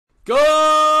Good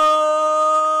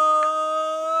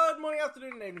morning,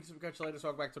 afternoon, and evening, Supercoach Elites.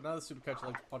 Welcome back to another Supercoach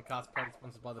Elites podcast, proudly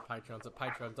sponsored by the Patreons at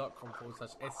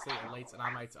patreon.com/SC Elites and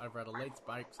our mates over at Elites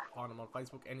Bakes. Find them on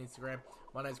Facebook and Instagram.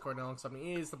 My name's Corey, and alongside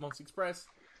me is the Bombs Express.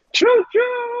 Choo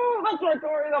choo! That's right,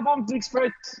 Corey. The Bombs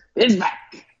Express is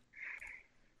back.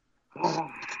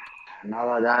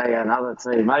 Another day, another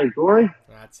team, eh, Corey?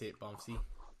 That's it, Bombsy.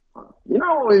 You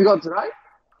know what we've got today?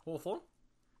 Hawthorn?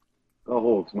 The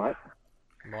Hawks, mate.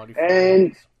 Mighty And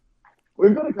Hawks.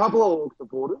 we've got a couple of Hawks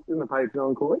supporters in the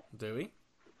Patreon, Corey. Do we?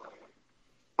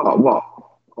 Oh, what?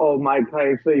 Old mate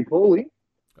KFC Paulie.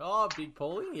 Oh, Big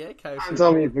Paulie, yeah, KFC. Don't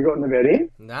tell me you've forgotten about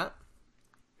him. Nah.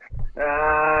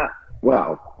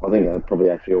 Well, I think that's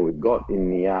probably actually all we've got in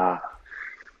the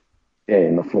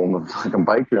in the form of fucking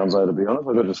Patreons, though, to be honest.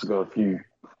 I've just got a few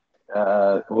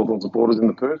Hawthorn supporters in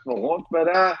the personal life.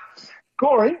 But,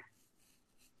 Corey,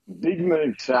 Big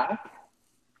Move Shaq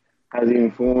has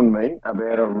informed me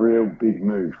about a real big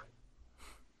move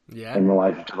Yeah. in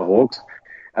relation to the Hawks.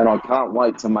 And I can't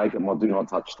wait to make it my do not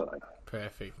touch today.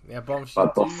 Perfect. Now, Bombs,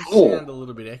 But you before- do sound a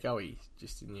little bit echoey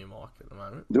just in your mic at the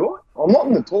moment. Do I? I'm not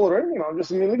in the toilet or anything. I'm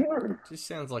just in my living room. Just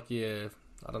sounds like you're,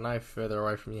 I don't know, further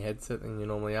away from your headset than you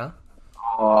normally are.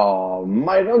 Oh,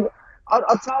 mate.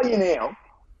 I'll tell you now.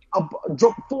 I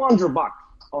dropped $400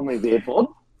 on these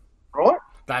AirPods, right?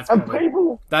 That's And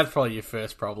probably your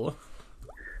first problem.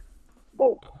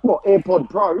 what, AirPod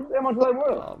Pro? How much are they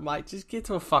worth? Oh, mate, just get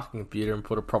to a fucking computer and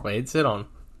put a proper headset on.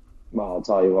 Well, I'll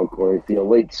tell you what, Corey, if the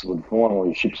elites would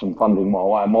finally ship some funding my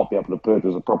way, I might be able to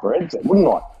purchase a proper headset, wouldn't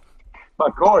I?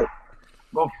 But, Corey,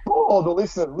 before the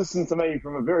listeners listen to me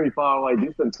from a very far away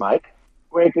distance, mate,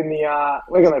 where can they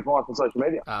find us on social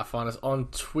media? Find us on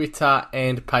Twitter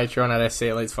and Patreon at SC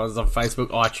Elites. Find us on Facebook,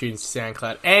 iTunes,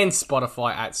 SoundCloud, and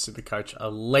Spotify at Supercoach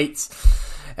Elites.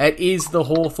 It is the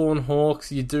Hawthorn Hawks.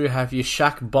 You do have your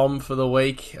Shaq bomb for the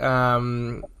week.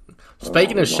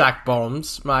 Speaking of Shaq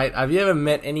bombs, mate, have you ever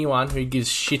met anyone who gives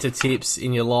shitter tips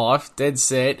in your life? Dead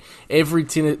set. Every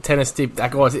tennis tip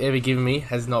that guy's ever given me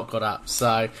has not got up.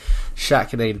 So, Shaq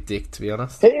can eat a dick, to be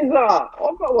honest. I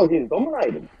felt like he's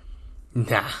dominated.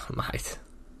 Nah, mate.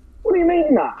 What do you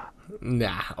mean, nah?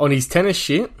 Nah. On his tennis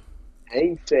shit?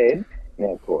 He said,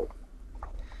 now, Corey,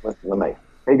 listen to me.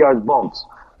 He goes, Bombs,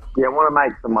 yeah, I want to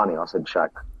make some money. I said, Shaq,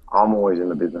 I'm always in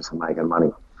the business of making money.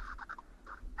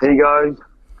 He goes,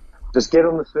 just get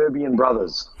on the Serbian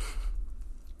Brothers.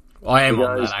 I am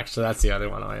on that, actually. That's the only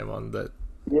one I am on. But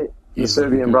Yeah, the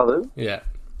Serbian Brothers. yeah.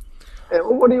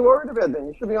 Well, what are you worried about then?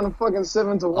 You should be on a fucking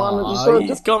 7-1.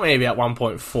 He's got me about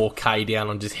 1.4k down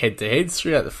on just head-to-heads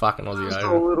throughout the fucking Aussie Just a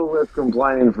Open. little less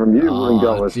complaining from you wouldn't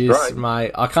go astray.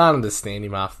 Mate, I can't understand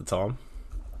him half the time.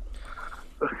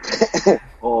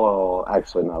 Oh,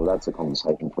 actually, no, that's a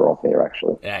conversation for off air,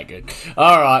 actually. Yeah, good.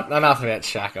 Alright, enough about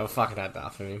Shaq. I've fucking had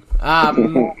enough of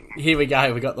him. Here we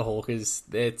go. We got the Hawkers.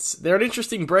 They're an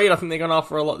interesting breed. I think they're going to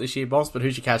offer a lot this year, boss, but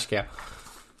who's your cash cow?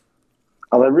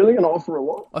 Are they really going to offer a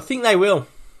lot? I think they will.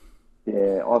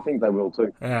 Yeah, I think they will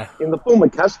too. Yeah, In the form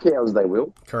of cash cows, they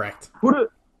will. correct.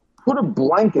 Put a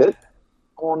blanket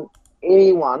on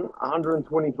anyone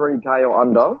 123k or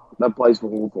under that plays for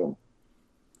Hawthorn.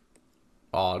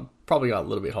 Oh, probably got a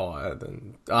little bit higher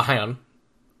than... Oh, hang on.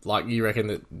 Like, you reckon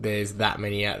that there's that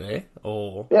many out there?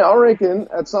 Or... Yeah, I reckon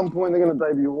at some point they're going to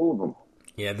debut all of them.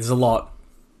 Yeah, there's a lot.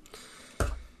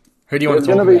 Who do you want to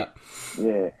There's talk gonna about?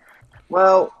 Yeah.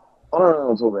 Well, I don't really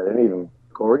want to talk about any of them,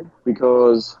 Corey,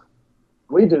 because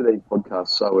we do these podcasts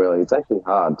so early. It's actually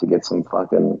hard to get some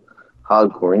fucking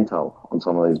hardcore intel on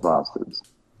some of these bastards.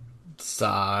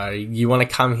 So, you want to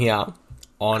come here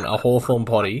on a Hawthorn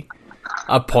potty,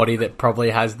 a potty that probably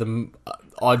has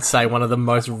I'd say, one of the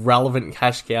most relevant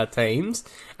cash cow teams,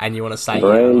 and you want to say, yeah,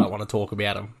 I don't want to talk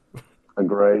about them.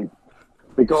 Agreed.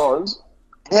 Because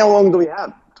how long do we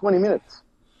have? 20 minutes.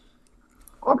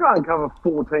 I can't cover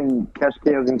 14 cash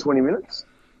cows in 20 minutes.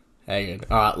 Very good.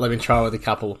 All right, let me try with a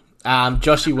couple.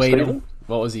 Joshy Weedle. Stevens?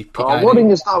 What was he? Why didn't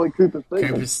you start with Cooper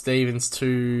Stevens? Cooper Stevens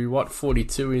to,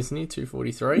 42, isn't he?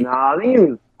 243? No,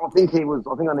 I think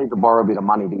I need to borrow a bit of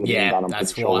money to get him Yeah, done. I'm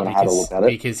that's pretty sure why, when I had a look at it.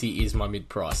 because he is my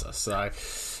mid-pricer. So,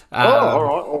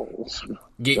 All right.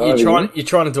 you're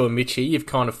trying to do a Mitch here. You've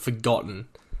kind of forgotten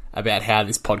about how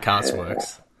this podcast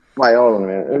works. Wait, hold on a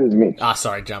minute. Who's Mitch?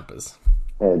 Sorry, Jumpers.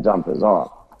 Yeah, Jumpers. All right.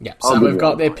 Yeah, I'll so give we've you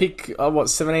got that. their pick,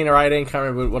 17 or 18, can't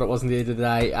remember what it was in the end of the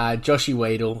day. Joshy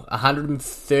Weedle,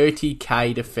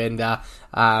 130k defender,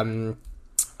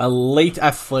 elite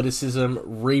athleticism,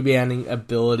 rebounding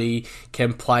ability,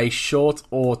 can play short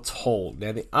or tall.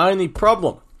 Now, the only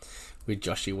problem with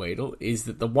Joshy Weedle is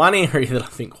that the one area that I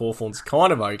think Hawthorn's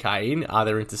kind of okay in are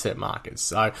their intercept markers.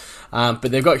 So, but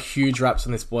they've got huge raps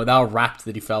on this boy. They were rapt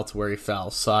that he fell to where he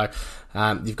fell. So,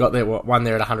 you've got their one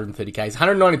there at 130 k's,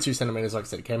 192 centimeters. Like I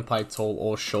said, it can play tall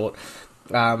or short.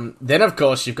 Then, of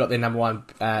course, you've got their number one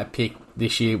pick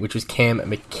this year, which was Cam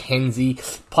McKenzie.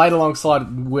 Played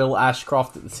alongside Will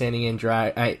Ashcroft at the Sandy End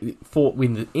Drag. Fought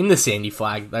in the Sandy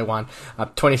Flag. They won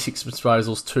 26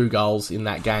 disposals, 2 goals in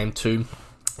that game too.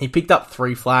 He picked up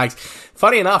 3 flags.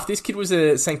 Funny enough, this kid was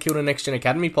a St Kilda Next Gen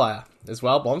Academy player as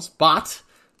well, Bombs. But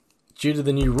due to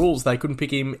the new rules, they couldn't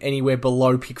pick him anywhere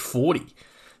below pick 40.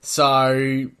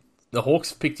 So the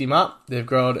Hawks picked him up. They've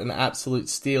got an absolute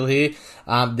steal here.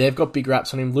 They've got big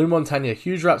raps on him. Lou Montagna,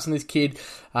 huge raps on this kid.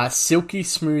 Silky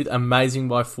smooth, amazing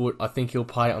by foot. I think he'll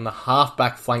play on the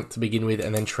half-back flank to begin with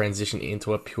and then transition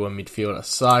into a pure midfielder.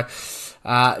 So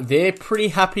they're pretty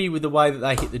happy with the way that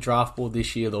they hit the draft board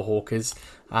this year, the Hawkers.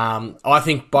 I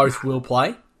think both will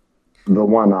play. The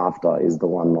one after is the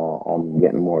one I'm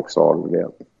getting more excited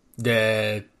about.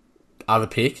 The other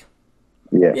pick?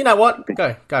 Yeah. You know what?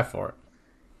 Go for it.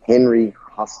 Henry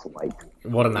Hustlake.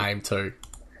 What a name, too.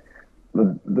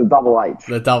 The double H.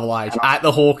 The double H. At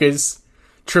the Hawkers.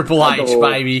 Triple H,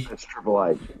 baby. It's Triple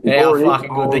H. How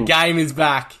fucking good. The game is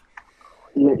back.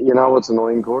 You know what's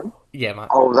annoying, Corey? Yeah, mate.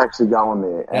 I was actually going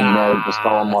there, and now you've just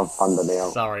stolen my thunder now.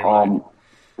 Sorry, mate.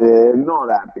 Yeah, not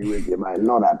happy with you, mate.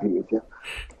 Not happy with you.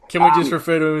 Can we just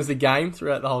refer to him as the game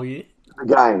throughout the whole year? The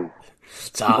game.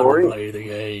 Time to play the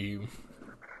game.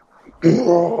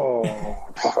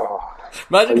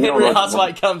 Imagine Henry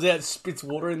Hustlake comes out and spits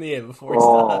water in the air before he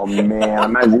starts. Oh, man.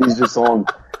 Imagine he's just on.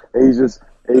 He's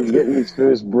getting his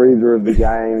first breather of the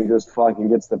game. He just fucking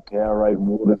gets the Powerade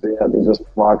waters out. He's just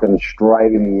fucking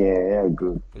straight in the air. How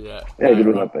good. Yeah. How good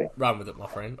would that be? Run with it, my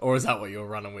friend. Or is that what you're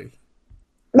running with?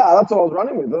 No, that's what I was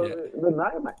running with. The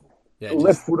name, mate. Yeah,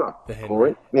 left footer,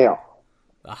 Corey. Now,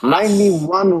 Uh-huh. name me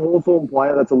one Hawthorn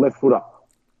player that's a left footer.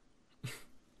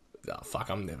 Oh, fuck,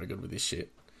 I'm never good with this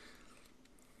shit.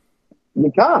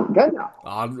 You can't, can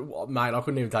you? Mate, I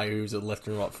couldn't even tell you who was a left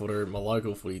and right footer at my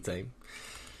local footy team.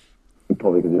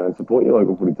 Probably because you don't support your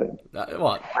local footy team.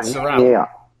 What? Hear Sorrel. me out.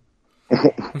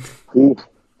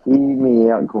 Hear me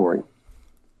out, Corey.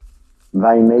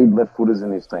 They need left footers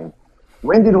in this team.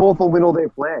 When did Hawthorn win all their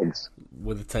flags?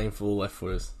 With a team full of left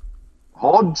footers.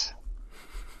 Hodge,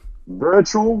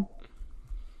 Birchall,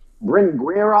 Brent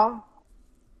Guerra,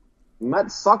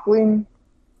 Matt Suckling,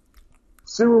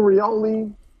 Cyril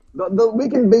Rioli. We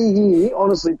can be here,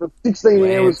 honestly, for 16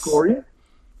 hours, Corey.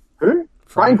 Who?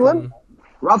 Franklin?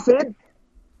 Roughhead?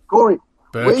 Corey.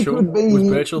 Birchall. We could be Was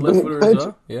here. Birchall left footer as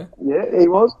well? Yeah. Yeah, he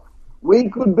was. We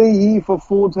could be here for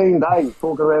 14 days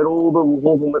talking about all the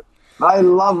Hawthorn. They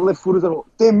love left footers.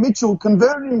 Sam Mitchell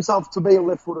converted himself to be a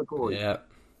left footer, Corey. Yeah.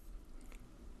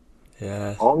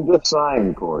 Yeah. I'm just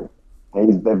saying, Corey.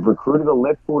 They've recruited a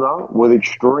left footer with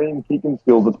extreme kicking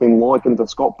skills that's been likened to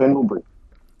Scott Pendlebury.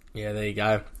 Yeah, there you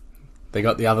go. They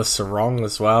got the other Sarong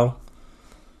as well.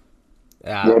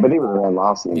 Yeah, but he was around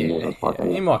last year. Yeah,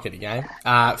 he might get a game.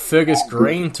 Fergus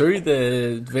Green, too,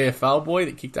 the VFL boy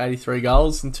that kicked 83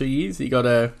 goals in 2 years. He got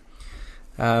a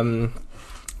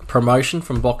promotion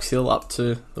from Box Hill up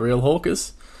to the Real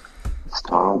Hawkers. It's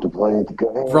time to play the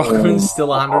game. Brockman's still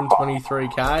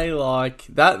 123k. Like,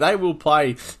 that, they will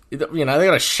play. You know, they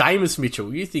got a Seamus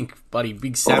Mitchell. You think, buddy,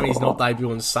 Big Sammy's not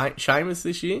debuting Seamus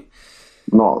this year?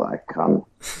 Not that cunt.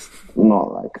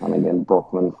 Not that cunt again,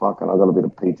 Brockman. Fucking, I got a bit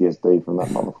of PTSD from that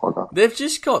motherfucker. They've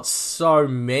just got so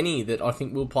many that I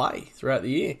think will play throughout the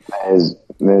year. There's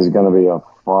going to be a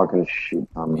fucking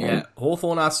shit ton, man. Yeah,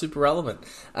 Hawthorn are super relevant.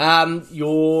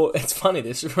 It's funny,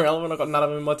 they're super relevant. I've got none of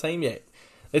them in my team yet.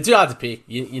 They're too hard to pick.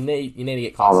 You need to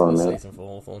get close to the season for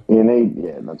Hawthorn.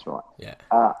 Yeah, that's right. Yeah.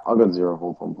 I've got 0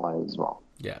 Hawthorn players as well.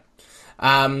 Yeah.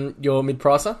 Your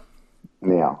mid-pricer?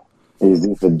 Now, is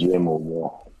this a gem or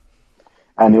what?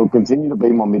 And he'll continue to be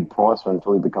my mid-pricer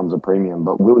until he becomes a premium.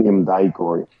 But William Day,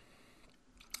 Corey.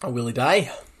 Oh, Willie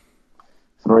Day.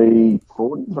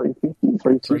 340, 350,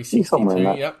 360, somewhere in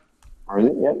that. Yep. Or is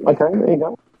it? Yeah, okay, there you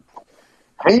go.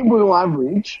 He will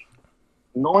average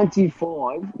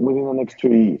 95 within the next 2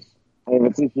 years. And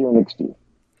if it's this year or next year.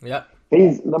 Yep.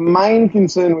 The main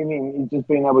concern with him is just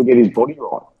being able to get his body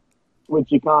right,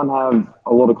 which you can't have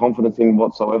a lot of confidence in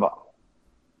whatsoever.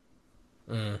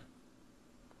 Mm.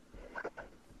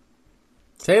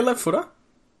 Is he a left footer?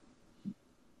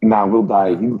 No, Will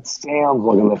Day. He sounds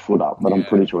like a left footer, but I'm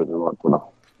pretty sure he's a right footer.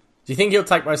 Do you think he'll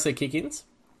take most of the kick-ins?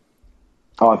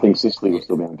 Oh, I think Sicily will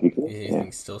still be on kicking. You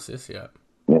think still sis, yeah.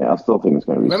 Yeah, I still think it's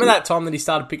going to be. Remember that time that he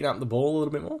started picking up the ball a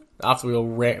little bit more after we all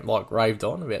raved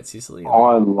on about Sicily.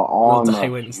 Will Day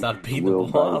went and started beating the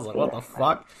ball. I was like, what the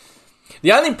fuck?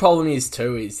 The only problem is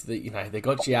too is that they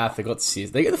got Giath, they got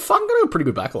Sis, they fucking got a pretty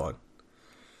good backline.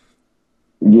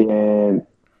 Yeah,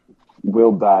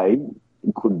 Will Day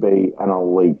could be an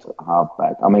elite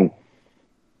halfback. I mean,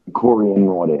 Corey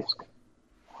Enright-esque.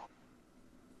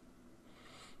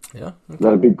 Yeah, okay. Is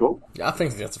that a big call? Yeah, I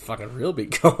think that's a fucking real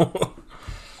big goal.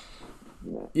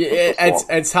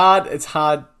 It's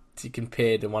hard to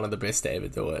compare to one of the best to ever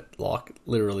do it. Like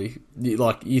literally,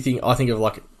 I think of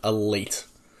like elite,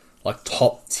 like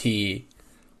top tier,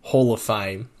 Hall of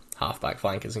Fame halfback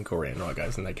flankers, and Corey Enright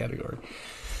goes in that category.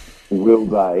 Will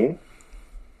Day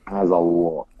has a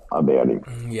lot about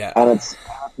him. Yeah, and it's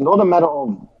not a matter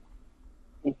of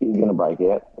if he's going to break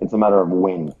out; it's a matter of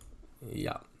when.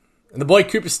 Yeah. And the boy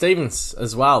Cooper Stevens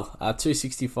as well,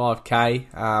 265k.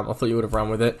 I thought you would have run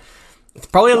with it. It's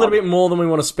probably a little bit more than we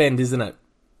want to spend, isn't it?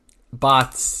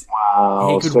 But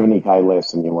 70k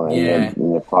less than you want, and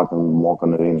you're fucking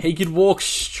locking it in. He could walk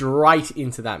straight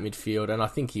into that midfield, and I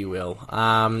think he will.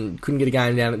 Couldn't get a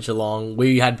game down at Geelong.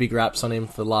 We had big raps on him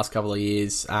for the last couple of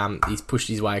years. He's pushed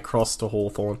his way across to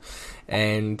Hawthorn,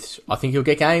 and I think he'll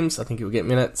get games. I think he'll get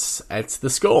minutes. It's the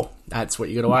score. That's what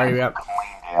you got to worry about.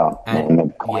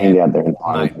 They've cleaned out their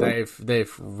entire mate,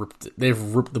 they've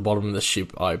ripped the bottom of the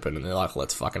ship open, and they're like,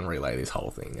 let's fucking relay this whole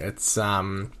thing.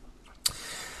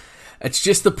 It's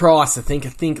just the price. I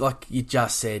think like you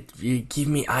just said, you give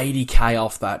me 80k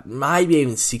off that, maybe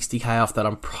even 60k off that,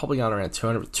 I'm probably going around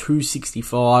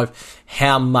 265.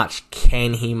 How much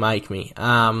can he make me?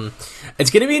 It's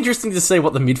going to be interesting to see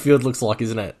what the midfield looks like,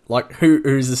 isn't it? Like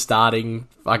who's the starting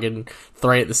fucking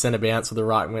three at the centre bounce with the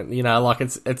right wing? Like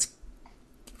it's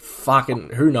fucking,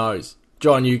 who knows?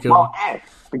 John Newcombe. Well, yeah,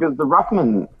 because the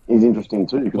ruckman is interesting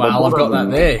too. Well, I've got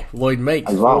that there. Lloyd Meek,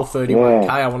 431k.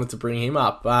 I wanted to bring him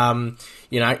up.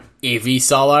 If he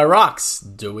solo rucks,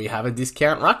 do we have a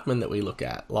discount ruckman that we look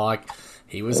at? Like,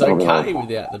 he was okay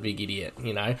without the big idiot,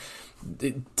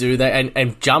 Do they?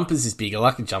 And Jumpers is big. I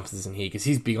like the Jumpers isn't here because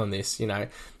he's big on this, on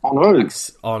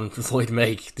Lloyd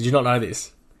Meek. Did you not know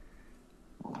this?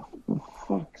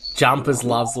 Jumpers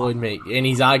loves Lloyd Meek, and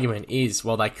his argument is,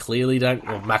 well, they clearly don't.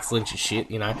 Well, Max Lynch is shit,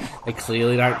 They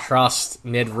clearly don't trust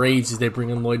Ned Reeves as they're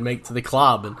bringing Lloyd Meek to the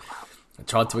club, and I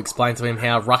tried to explain to him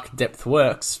how ruck depth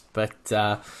works, but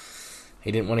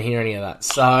he didn't want to hear any of that.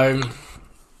 So,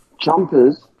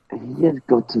 Jumpers, he has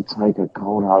got to take a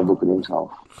cold hard look at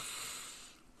himself.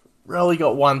 Really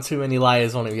got one too many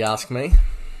layers on him, you ask me.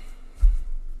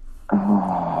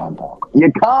 Oh, you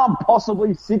can't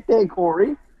possibly sit there,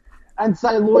 Corey, and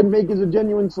say Lloyd Meek is a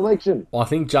genuine selection. Well, I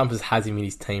think Jumpers has him in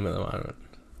his team at the moment.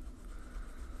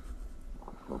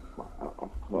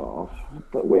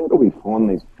 But where do we find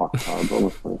these fucktards,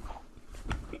 honestly?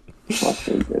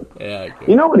 Yeah, okay.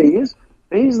 You know what he is?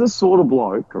 He's the sort of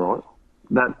bloke, right,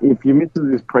 that if your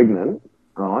missus is pregnant,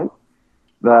 right,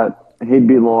 that he'd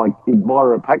be like, he'd buy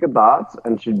her a pack of darts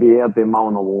and she'd be out there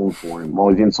mowing the lawn for him while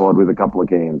he's inside with a couple of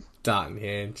cans. Done,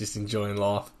 yeah, just enjoying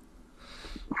life.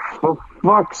 For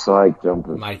fuck's sake,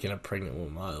 Jumpers. Making a pregnant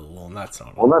woman mow the lawn, that's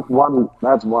not right. Well,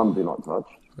 that's one do not touch.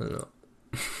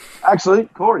 Yeah. Actually,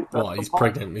 Corey. He's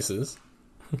pregnant, missus.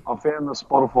 I found the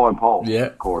Spotify poll. Yeah.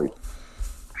 Corey.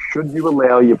 Should you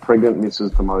allow your pregnant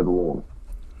missus to mow the lawn?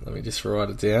 Let me just write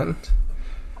it down.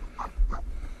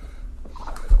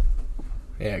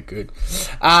 Yeah, good.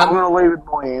 I'm going to leave with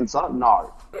my answer.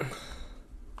 No.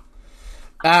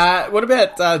 What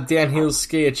about downhill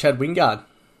skier Chad Wingard?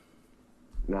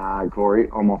 Nah, Corey,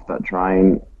 I'm off that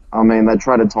train. I mean, they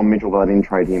traded Tom Mitchell, but they didn't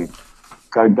trade him.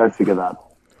 Go figure that.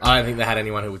 I don't think they had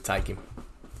anyone who would take him.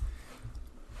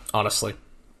 Honestly.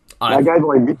 They gave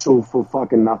away Mitchell for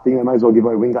fucking nothing. They may as well give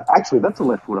away Wingard. Actually, that's a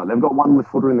left footer. They've got one left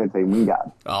footer in their team,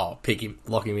 Wingard. Oh, pick him.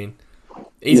 Lock him in.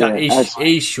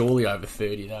 He's surely over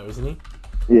 30 though, isn't he?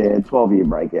 Yeah, 12-year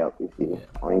breakout this year,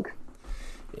 I think.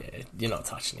 Yeah, you're not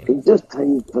touching him. He's just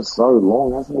teamed for so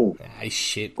long, hasn't he? Nah, he's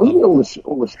shit. Wasn't he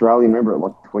all Australian, remember, at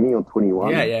like 20 or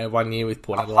 21? Yeah, 1 year with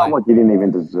Port Adelaide. I felt like he didn't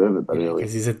even deserve it that early.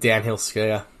 Because he's a downhill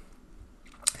skier.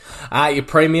 Your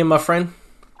premium, my friend?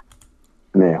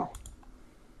 Now,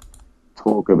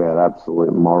 talk about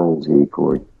absolute morals here,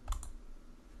 Corey.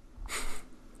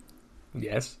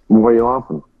 Yes. Why are you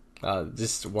laughing?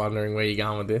 Just wondering where you're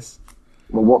going with this.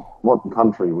 Well, what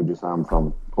country would you say I'm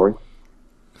from, Corey?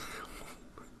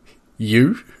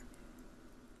 You?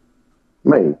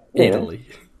 Me? Yeah. Italy.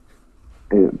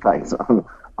 Yeah, thanks.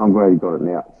 I'm glad you got it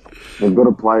now. They've got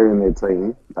a player in their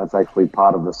team that's actually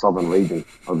part of the southern region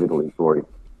of Italy, Corey.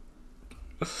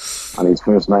 And his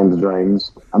first name's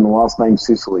James, and the last name's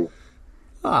Sicily.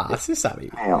 It's just Abby.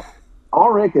 Now, I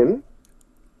reckon,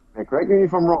 now correct me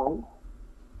if I'm wrong,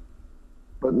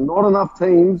 but not enough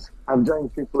teams have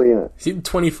James Sicily in it. He's in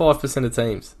 25% of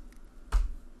teams.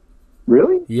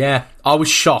 Really? Yeah, I was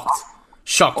shocked.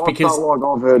 I Because... felt like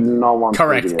I've heard no one.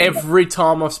 Correct. speak about it. Every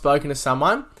time I've spoken to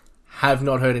someone, have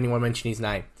not heard anyone mention his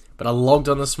name. But I logged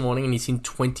on this morning and he's in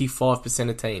 25%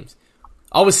 of teams.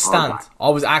 I was stunned. Okay. I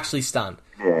was actually stunned.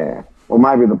 Yeah. Well,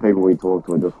 maybe the people we talk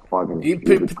to are just fucking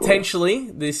stupid.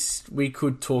 Potentially, we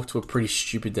could talk to a pretty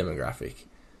stupid demographic.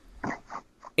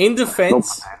 In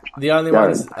defence, the only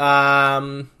ones that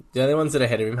are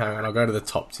ahead of him. Hang on, I'll go to the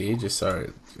top tier just so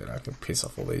I can piss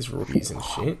off all these rookies and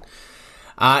shit.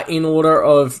 In order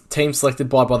of teams selected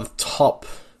by the top,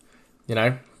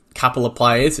 couple of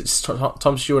players, it's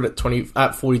Tom Stewart at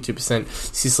 42%,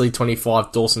 Sicily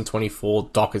 25%, Dawson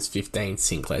 24%, Dockers 15%,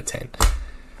 Sinclair 10%.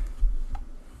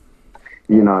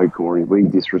 Corey, we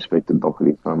disrespected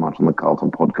Doherty so much on the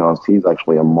Carlton podcast. He's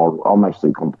actually a model. I'm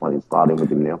actually contemplating starting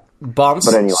with him now. Bumps,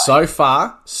 But anyway. so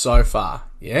far,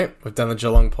 yeah. We've done the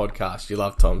Geelong podcast. You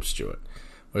love Tom Stewart.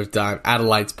 We've done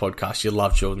Adelaide's podcast. You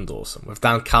love Jordan Dawson. We've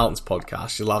done Carlton's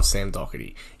podcast. You love Sam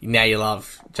Doherty. Now you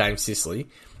love James Sicily.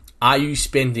 Are you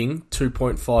spending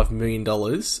 $2.5 million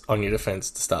on your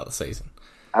defence to start the season?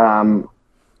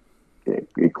 Yeah,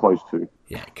 you're close to.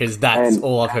 Yeah, because that's And-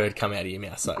 all I've heard come out of your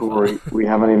mouth so far. Corey, we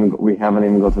haven't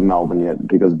even got to Melbourne yet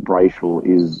because Brayshaw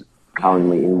is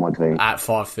currently in my team. At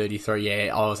 5:33,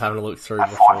 yeah, I was having a look through At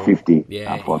before. 5:50.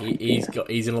 Yeah, At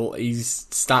 5:50, he's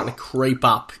starting to creep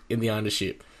up in the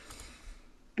ownership.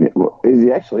 Yeah, well, is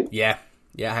he actually? Yeah,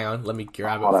 hang on, let me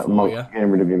grab I'm it for not you.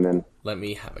 getting rid of him then. Let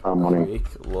me have a I'm on him.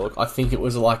 quick look. I think it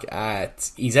was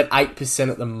he's at 8%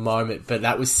 at the moment, but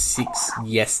that was 6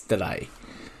 yesterday.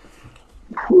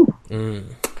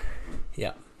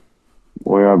 Yeah.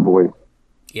 Boy, oh boy.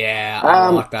 Yeah, I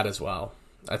like that as well.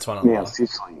 That's one I Now, like.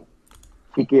 Sicily.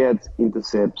 Kickouts,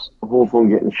 intercepts, Hawthorn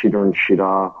getting shitter and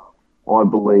shitter. I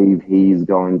believe he's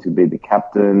going to be the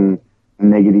captain.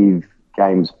 Negative,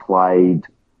 games played,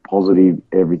 positive,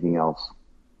 everything else.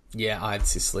 Yeah, I had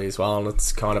Sicily as well, and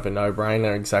it's kind of a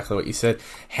no-brainer, exactly what you said.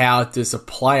 How does a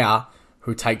player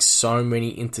who takes so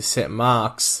many intercept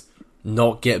marks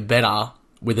not get better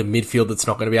with a midfield that's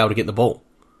not going to be able to get the ball?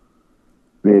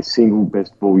 Their single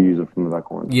best ball user from the back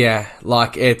line. Yeah,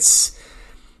 like it's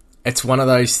one of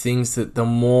those things that the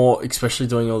more, especially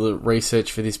doing all the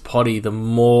research for this potty, the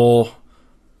more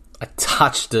I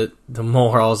touched it, the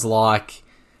more I was like,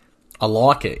 I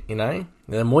like it,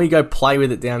 The more you go play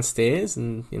with it downstairs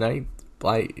and,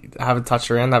 play, have a touch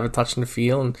around, have a touch in the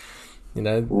feel and,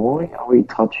 Why are we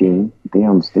touching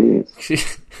downstairs?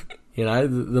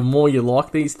 the more you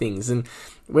like these things. And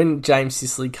when James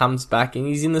Sicily comes back and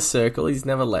he's in the circle, he's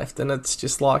never left, and it's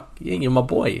just like, yeah, you're my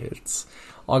boy. It's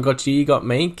I got you, you got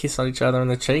me, kiss on each other on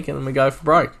the cheek, and then we go for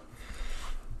broke.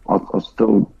 I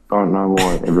still don't know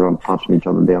why everyone's touching each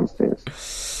other downstairs.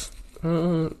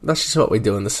 That's just what we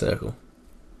do in the circle.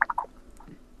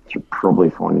 You should probably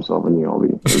find yourself a new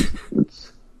hobby.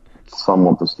 It's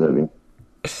somewhat disturbing.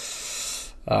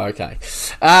 Okay.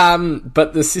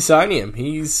 But the Sisonium,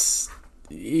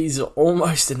 he's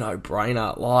almost a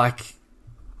no-brainer. Like,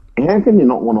 How can you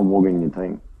not want to Wog in your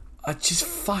team? I just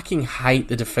fucking hate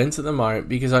the defence at the moment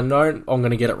because I know I'm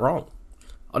going to get it wrong.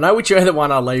 I know whichever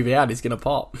one I leave out is going to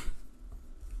pop.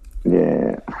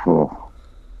 Yeah. Oh.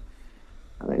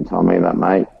 I didn't tell me that,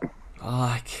 mate.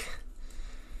 Like,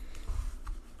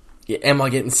 yeah, am I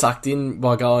getting sucked in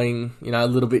by going, a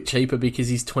little bit cheaper because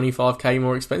he's 25k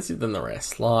more expensive than the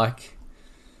rest? Like,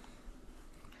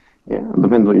 Yeah, it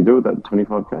depends what you do with that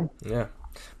 25k. yeah.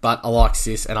 But I like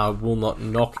Sis, and I will not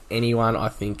knock anyone. I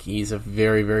think he's a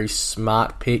very, very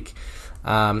smart pick,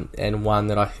 and one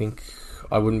that I think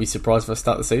I wouldn't be surprised if I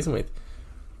start the season with.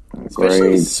 Especially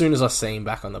Agreed. as soon as I see him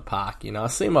back on the park. I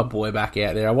see my boy back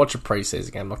out there. I watch a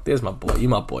pre-season game. Like, there's my boy. You're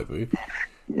my boy, boo.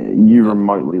 Yeah, you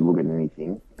remotely look at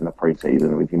anything in the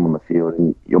preseason with him on the field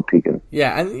and you're picking.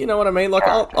 Yeah, and you know what I mean? Like,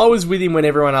 I was with him when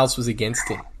everyone else was against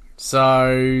him.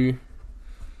 So,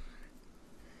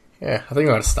 yeah, I think I'm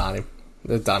going to start him.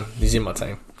 They're done. He's in my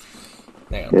team.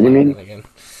 Now I'm Get him in.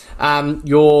 again.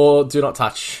 Your do not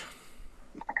touch.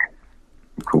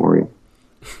 Corey.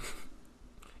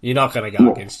 You're not going to go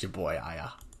What? against your boy, are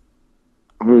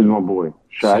you? Who's my boy?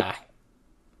 Shaq. Shaq.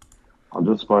 I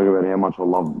just spoke about how much I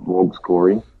love Wogs,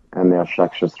 Corey, and now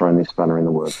Shaq's just thrown this spanner in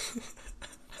the works.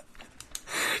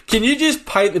 Can you just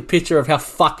paint the picture of how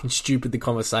fucking stupid the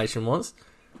conversation was?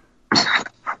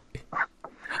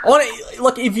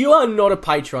 Like, if you are not a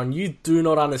patron, you do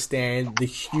not understand the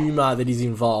humour that is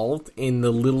involved in the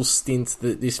little stints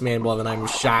that this man by the name of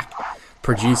Shaq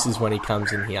produces when he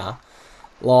comes in here.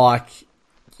 Like,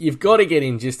 you've got to get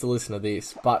in just to listen to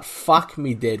this. But fuck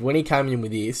me dead. When he came in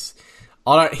with this,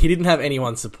 he didn't have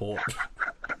anyone's support.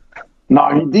 No,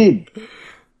 he did.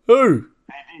 Who?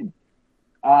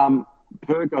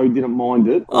 Perko didn't mind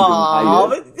it. Oh,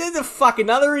 but there's a fucking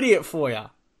another idiot for you.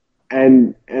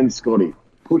 And Scotty.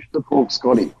 Push the talk,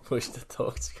 Scotty. Push the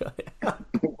talk, Scotty.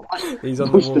 He's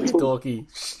on the walkie-talkie.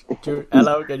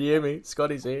 Hello, can you hear me?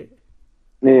 Scotty's here.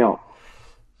 Now,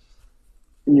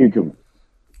 Newcomb.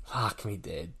 Fuck me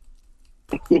dead.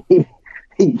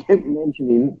 He kept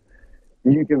mentioning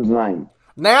Newcomb's name.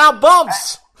 Now,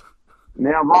 Bumps!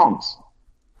 Now, Bumps.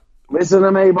 Listen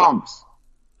to me, Bumps.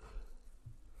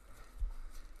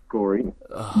 Corey,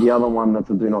 the other one that's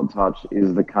a do not touch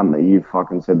is the cunt that you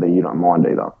fucking said that you don't mind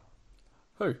either.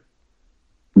 Who?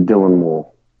 Dylan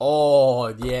Moore. Oh,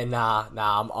 yeah, nah,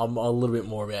 I'm a little bit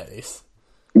more about this.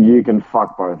 You can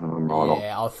fuck both of them right off.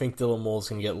 Yeah, I think Dylan Moore's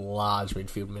going to get large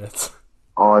midfield minutes.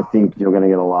 I think you're going to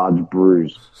get a large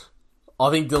bruise. I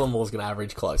think Dylan Moore's going to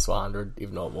average close to 100,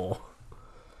 if not more.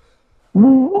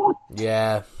 What?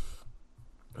 Yeah.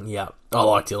 Yeah, I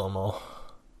like Dylan Moore.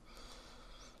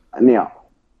 Now,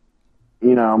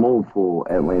 you know, I'm all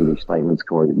for outlandish statements,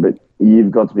 Corey, but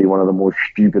you've got to be one of the more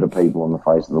stupider people on the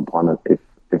face of the planet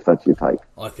if that's your take.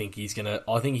 I think he's gonna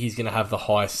have the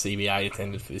highest CBA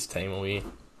attendance for this team all year.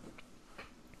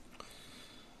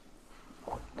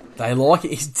 They like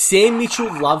it. Sam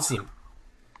Mitchell loves him.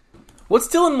 What's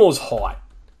Dylan Moore's height?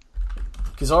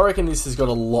 Because I reckon this has got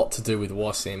a lot to do with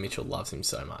why Sam Mitchell loves him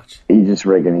so much. He just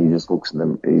looks at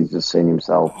them. He's just seen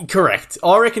himself. Correct.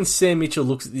 I reckon Sam Mitchell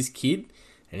looks at this kid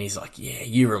and he's like, yeah,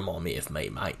 you remind me of me,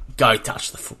 mate. Go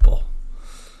touch the football.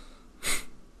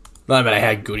 No matter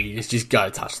how good he is, just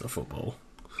go touch the football.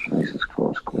 Jesus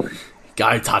Christ, Corey.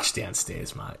 Go touch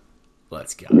downstairs, mate.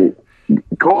 Let's go.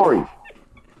 Corey!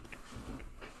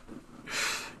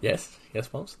 Yes,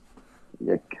 Bombs?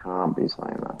 You can't be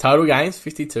saying that. Total games,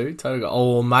 52.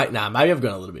 Oh, mate, maybe I've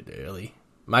gone a little bit early.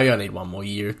 Maybe I need one more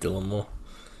year of Dylan Moore.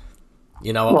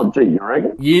 You know what? What, gee, you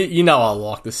reckon? You know I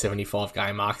like the 75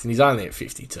 game marks, and he's only at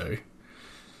 52.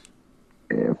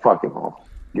 Yeah, fuck him off.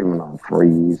 Give him another 3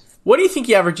 years. What do you think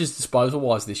he averages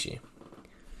disposal-wise this year?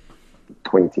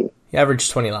 20. He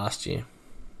averaged 20 last year.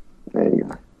 There you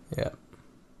go. Yeah.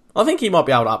 I think he might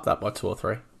be able to up that by 2 or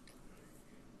 3.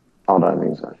 I don't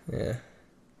think so. Yeah.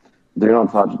 Do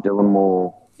not touch Dylan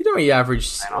Moore. You know he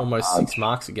averaged almost 6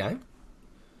 marks a game?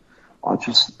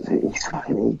 He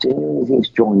genuinely thinks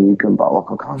John Newcomb, but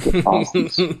like, I can't get past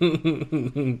this.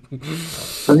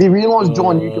 Does he realise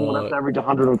John Newcomb would have to average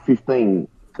 115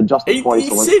 to justify He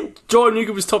said John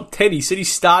Newcomb was top 10. He said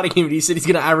he's starting him, and he said he's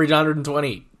going to average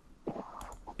 120.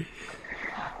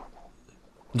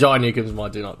 John Newcomb's my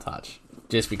do not touch.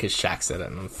 Just because Shaq said it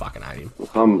and I fucking hate him.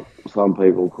 Some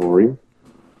people, Corey,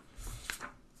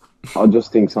 I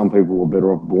just think some people were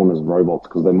better off born as robots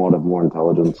because they might have more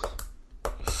intelligence.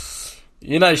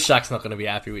 You know Shaq's not going to be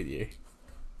happy with you.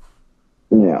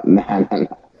 Yeah, nah.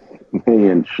 Me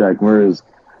and Shaq, we're as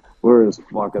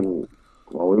fucking,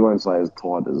 well, we won't say as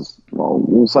tight as, well,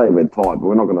 we'll say we're tight, but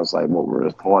we're not going to say what we're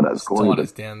as tight as. Tight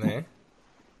as down there.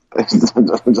 I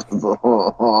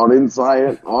didn't say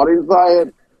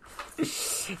it.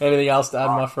 Anything else to add,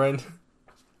 my friend?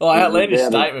 Oh, outlandish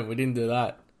statement. We didn't do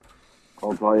that.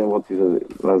 I'll tell you what, as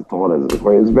tight as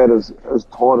it's about as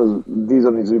tight as these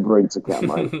on his Uber Eats account,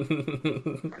 mate.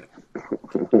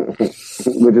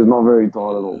 Which is not very tight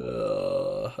at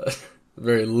all.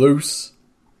 Very loose.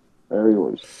 Very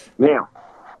loose. Now,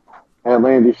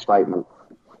 outlandish statement.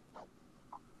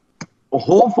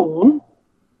 Hawthorn.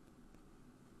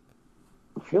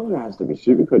 I feel like it has to be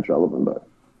Supercoach relevant, though.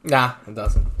 Nah, it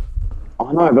doesn't.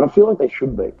 I know, but I feel like they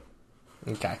should be.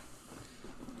 Okay.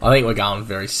 I think we're going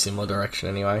very similar direction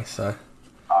anyway, so.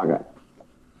 Okay.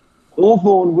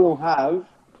 Hawthorn will have,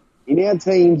 in our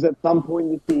teams at some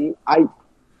point this year, 8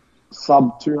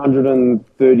 sub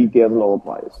 $230,000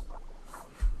 players.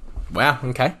 Wow,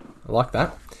 okay. I like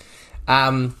that.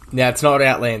 Now, it's not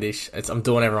outlandish. I'm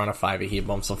doing everyone a favour here,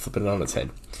 Bombs. I'm flipping it on its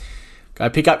head. Go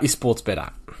pick up your sports bet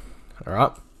app.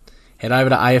 Alright? Head over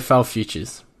to AFL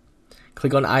Futures.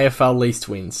 Click on AFL Least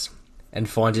Wins and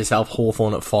find yourself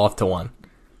Hawthorn at 5-1.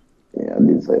 Yeah, I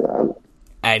did say that.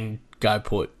 And go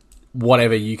put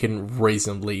whatever you can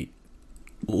reasonably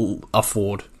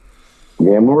afford.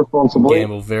 Gamble responsibly.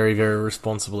 Gamble very, very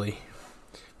responsibly.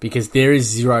 Because there is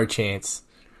zero chance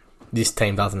this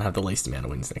team doesn't have the least amount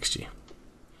of wins next year.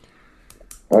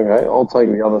 Okay, I'll take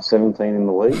the other 17 in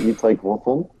the league. You take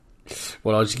Hawthorn.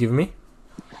 What odds you giving me?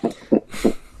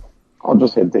 I'll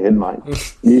just head to head, mate.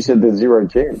 You said there's zero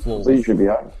chance, so you should be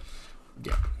home.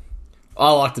 Yeah.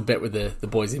 I like to bet with the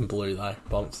boys in blue, though,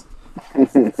 Bombs.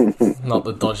 Not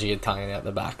the dodgy Italian out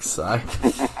the back, so I've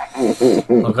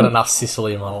got enough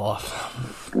Sicily in my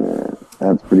life. Yeah,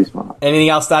 that's pretty smart. Anything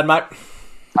else to add, mate? Mate.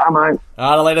 Alright,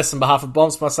 Elites, on behalf of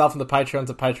Bonds, myself, and the Patreons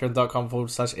at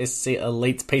patreon.com/SC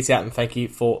Elites. Peace out and thank you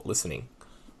for listening.